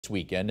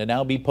weekend to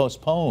now be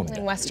postponed.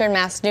 And Western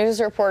Mass News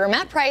reporter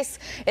Matt Price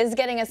is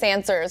getting us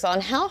answers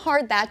on how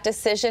hard that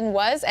decision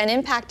was and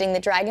impacting the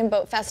Dragon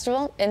Boat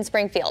Festival in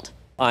Springfield.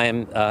 I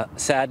am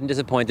sad and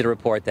disappointed to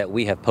report that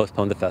we have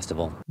postponed the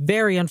festival.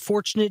 Very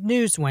unfortunate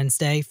news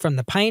Wednesday from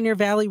the Pioneer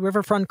Valley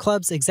Riverfront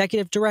Club's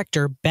executive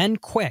director, Ben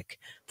Quick.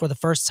 For the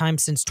first time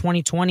since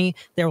 2020,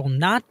 there will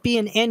not be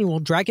an annual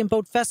Dragon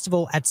Boat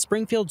Festival at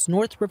Springfield's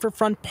North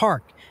Riverfront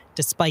Park.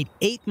 Despite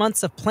 8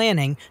 months of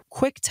planning,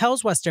 Quick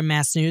tells Western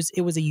Mass News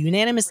it was a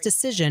unanimous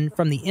decision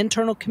from the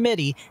internal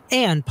committee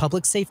and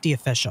public safety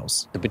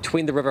officials.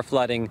 Between the river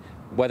flooding,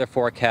 weather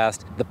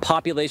forecast, the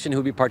population who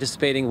will be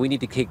participating, we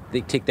need to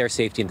take their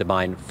safety into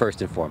mind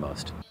first and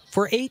foremost.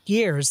 For 8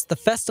 years, the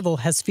festival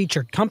has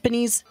featured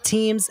companies,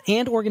 teams,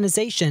 and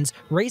organizations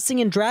racing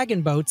in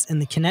dragon boats in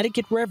the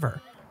Connecticut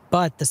River.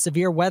 But the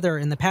severe weather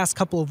in the past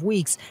couple of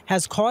weeks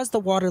has caused the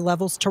water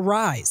levels to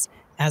rise.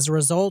 As a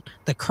result,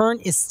 the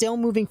current is still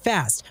moving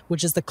fast,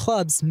 which is the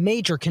club's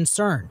major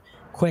concern.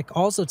 Quick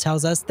also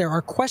tells us there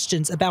are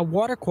questions about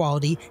water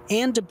quality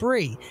and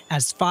debris,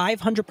 as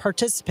 500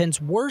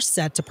 participants were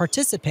set to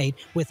participate,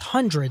 with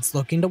hundreds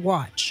looking to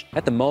watch.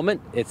 At the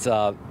moment, it's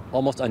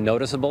almost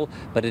unnoticeable,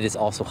 but it is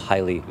also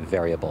highly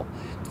variable.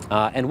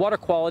 And water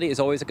quality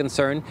is always a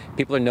concern.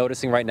 People are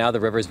noticing right now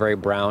the river is very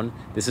brown.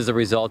 This is a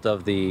result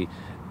of the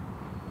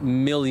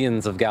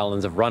millions of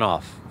gallons of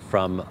runoff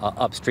from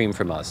upstream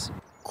from us.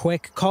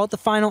 Quick called the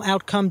final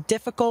outcome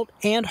difficult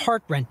and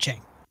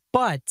heart-wrenching,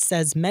 but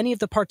says many of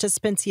the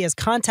participants he has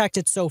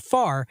contacted so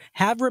far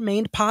have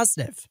remained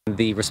positive.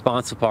 The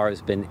response so far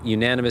has been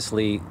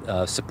unanimously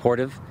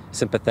supportive,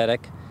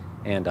 sympathetic,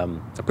 and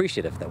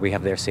appreciative that we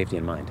have their safety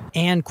in mind.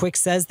 And Quick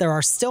says there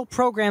are still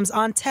programs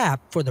on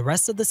tap for the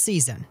rest of the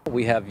season.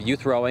 We have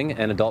youth rowing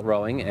and adult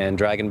rowing, and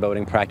dragon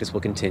boating practice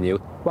will continue.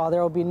 While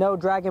there will be no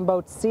dragon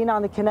boats seen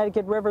on the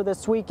Connecticut River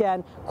this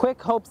weekend,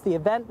 Quick hopes the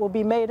event will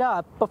be made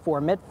up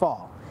before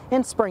mid-fall.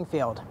 In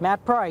Springfield,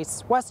 Matt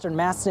Price, Western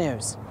Mass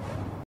News.